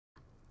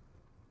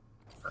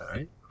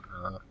Alright.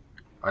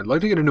 I'd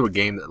like to get into a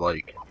game that,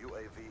 like,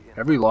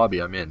 every lobby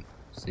I'm in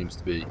seems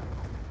to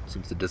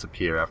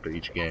disappear after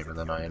each game, and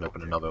then I end up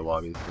in another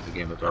lobby with a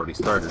game that's already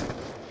started.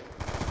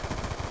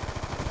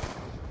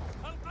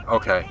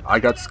 Okay, I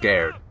got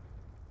scared.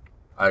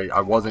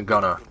 I wasn't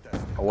gonna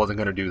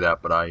do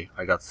that, but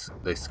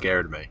they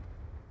scared me.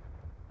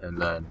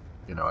 And then,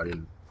 you know, I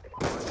didn't.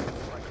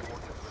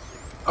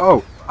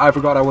 Oh, I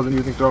forgot I wasn't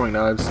using throwing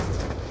knives.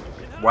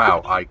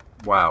 Wow,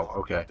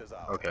 okay.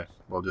 Okay,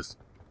 well just...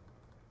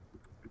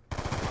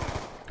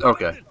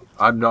 Okay,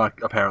 I'm not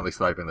apparently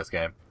sniping this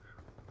game.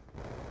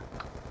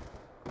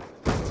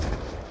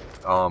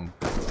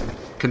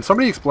 Can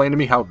somebody explain to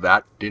me how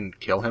that didn't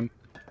kill him?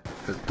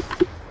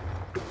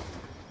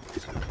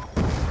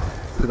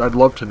 Because I'd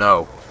love to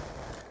know.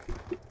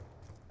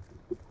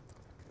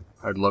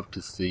 I'd love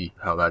to see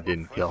how that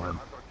didn't kill him.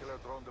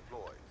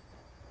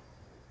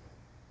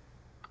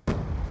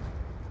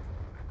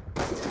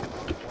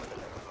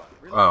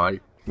 Oh, I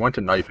went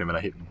to knife him and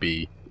I hit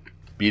B.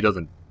 B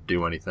doesn't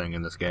do anything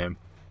in this game.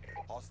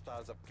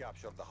 Hostiles have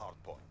captured the hard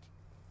point.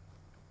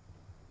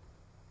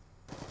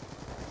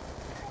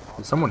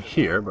 There's someone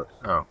here, but...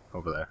 Oh,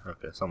 over there.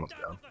 Okay, someone's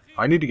down.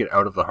 I need to get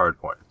out of the hard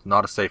point. It's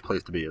not a safe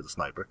place to be as a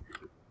sniper.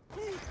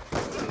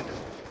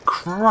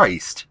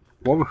 Christ!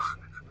 What?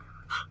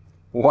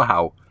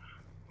 Wow.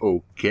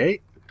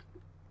 Okay.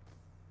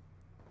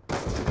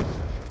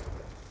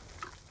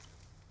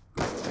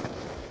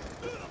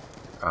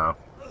 Oh,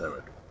 there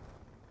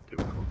we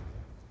go.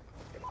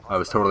 I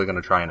was totally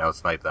gonna try and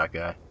outsnipe that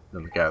guy.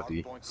 Then the guy with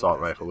the assault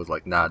rifle was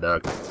like, nah,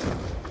 Doug.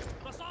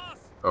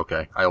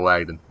 Okay, I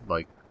lagged and,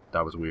 like,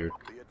 that was weird.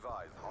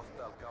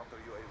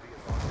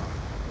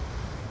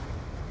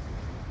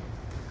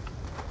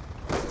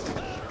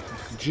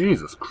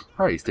 Jesus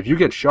Christ, if you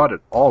get shot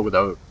at all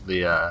without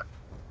the,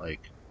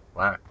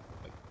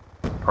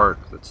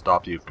 perk that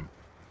stops you from,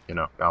 you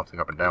know, bouncing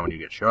up and down when you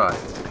get shot,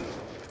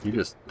 you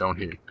just don't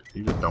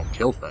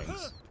kill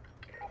things.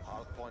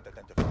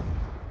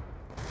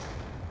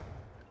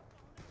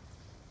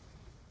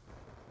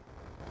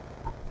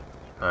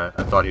 I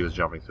thought he was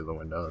jumping through the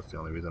window, that's the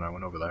only reason I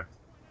went over there.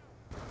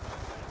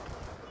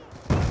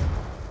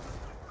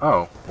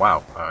 Oh,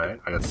 wow,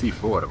 alright, I got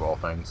C4 of all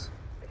things.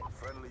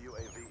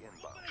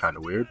 Kinda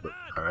weird, but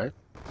alright.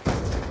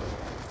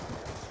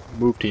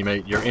 Move,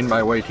 teammate. You're in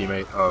my way,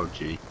 teammate. Oh,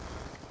 gee.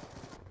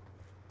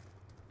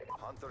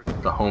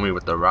 The homie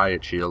with the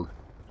riot shield.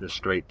 Just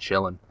straight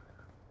chilling.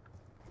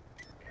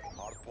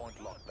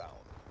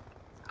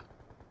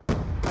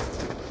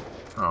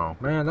 Oh,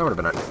 man, that would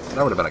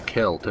have been a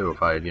kill, too,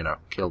 if I had, you know,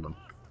 killed him.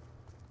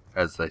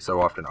 As they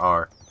so often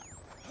are.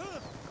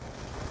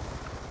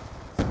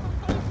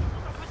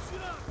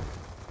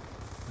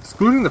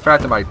 Excluding the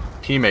fact that my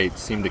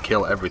teammates seem to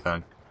kill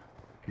everything.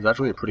 It's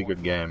actually a pretty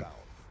good game.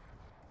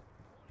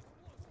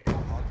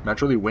 I'm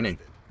actually winning.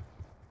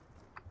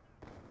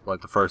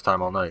 Like the first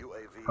time all night.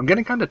 I'm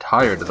getting kind of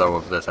tired though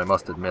of this, I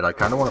must admit. I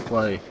kind of want to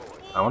play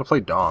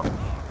Dom.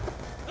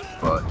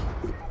 But,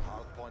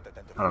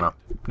 I don't know.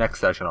 Next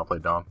session I'll play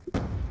Dom.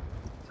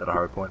 Set a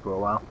hardpoint for a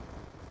while.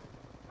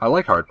 I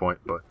like hardpoint,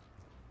 but,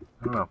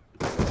 I don't know.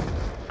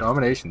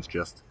 Domination's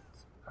just,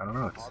 I don't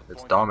know,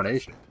 it's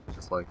domination. It's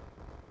just like,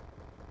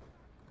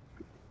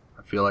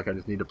 I feel like I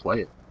just need to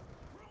play it.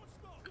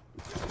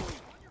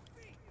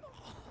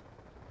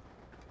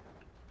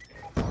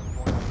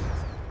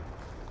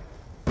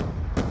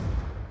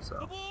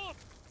 So,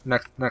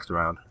 next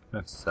round,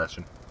 next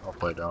session, I'll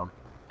play Dom.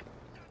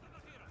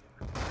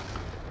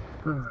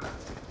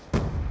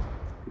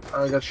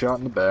 I got shot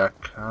in the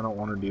back. I don't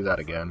want to do that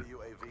again.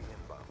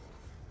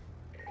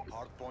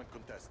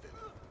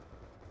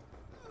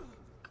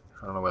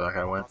 I don't know where that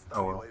guy went.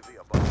 Oh well.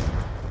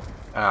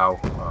 Ow.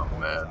 Oh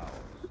man.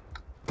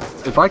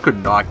 If I could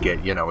not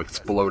get, you know,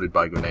 exploded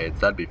by grenades,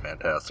 that'd be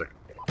fantastic.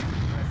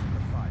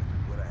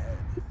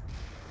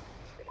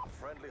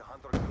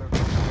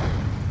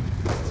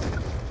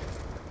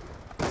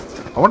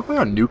 I want to play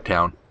on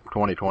Nuketown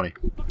 2020,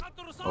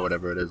 or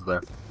whatever it is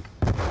there.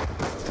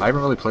 I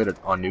haven't really played it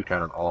on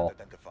Nuketown at all.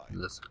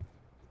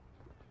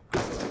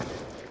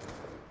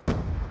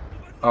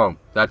 Oh,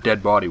 that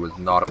dead body was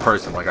not a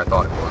person like I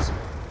thought it was.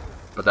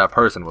 But that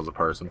person was a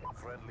person.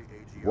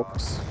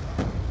 Whoops.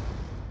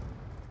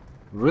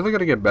 Really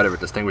gotta get better at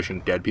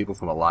distinguishing dead people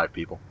from alive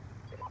people.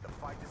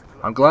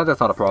 I'm glad that's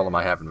not a problem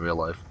I have in real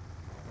life.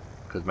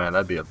 Because, man,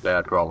 that'd be a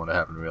bad problem to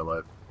have in real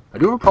life. I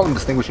do have a problem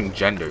distinguishing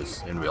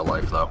genders in real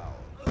life, though.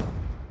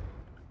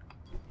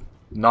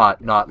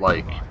 Not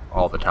like,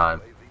 all the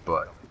time,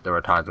 but there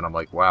are times when I'm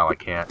like, wow,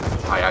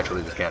 I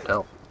actually just can't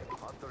tell.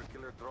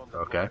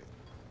 Okay.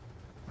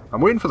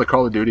 I'm waiting for the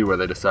Call of Duty where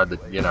they decide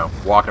that, you know,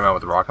 walking around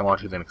with rocket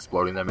launchers and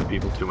exploding them at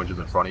people 2 inches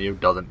in front of you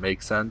doesn't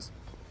make sense.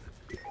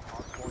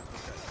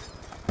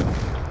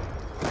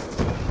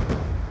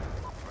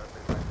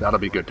 That'll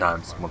be good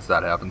times once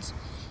that happens.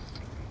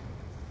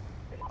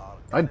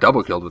 I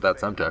double killed with that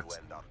Semtex.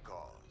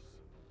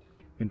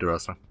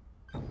 Interesting.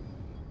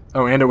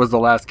 Oh, and it was the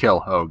last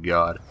kill. Oh,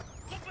 God.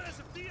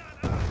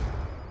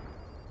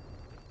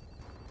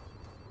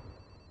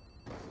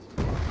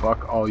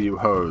 Fuck all you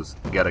hoes.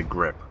 Get a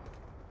grip.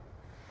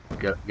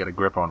 Get a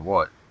grip on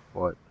what?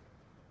 What?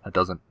 That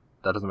doesn't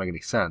make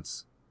any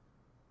sense.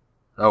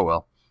 Oh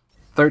well.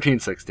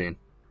 1316.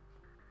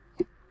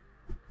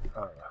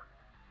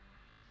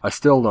 I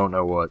still don't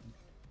know what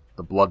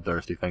the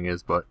bloodthirsty thing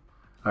is, but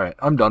alright,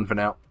 I'm done for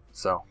now.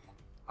 So,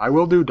 I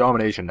will do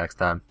domination next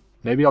time.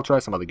 Maybe I'll try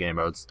some other game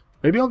modes.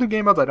 Maybe I'll do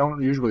game modes I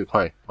don't usually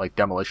play, like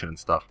demolition and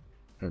stuff.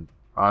 And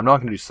I'm not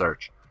going to do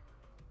search.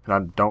 And I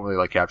don't really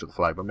like capture the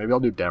flag, but maybe I'll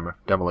do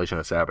demolition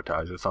or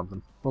sabotage or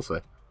something. We'll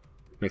see.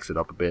 Mix it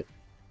up a bit.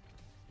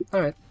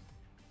 Alright.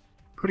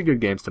 Pretty good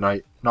games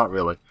tonight. Not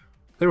really.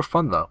 They were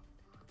fun though.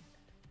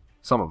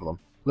 Some of them.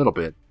 Little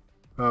bit.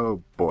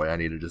 Oh boy, I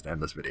need to just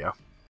end this video.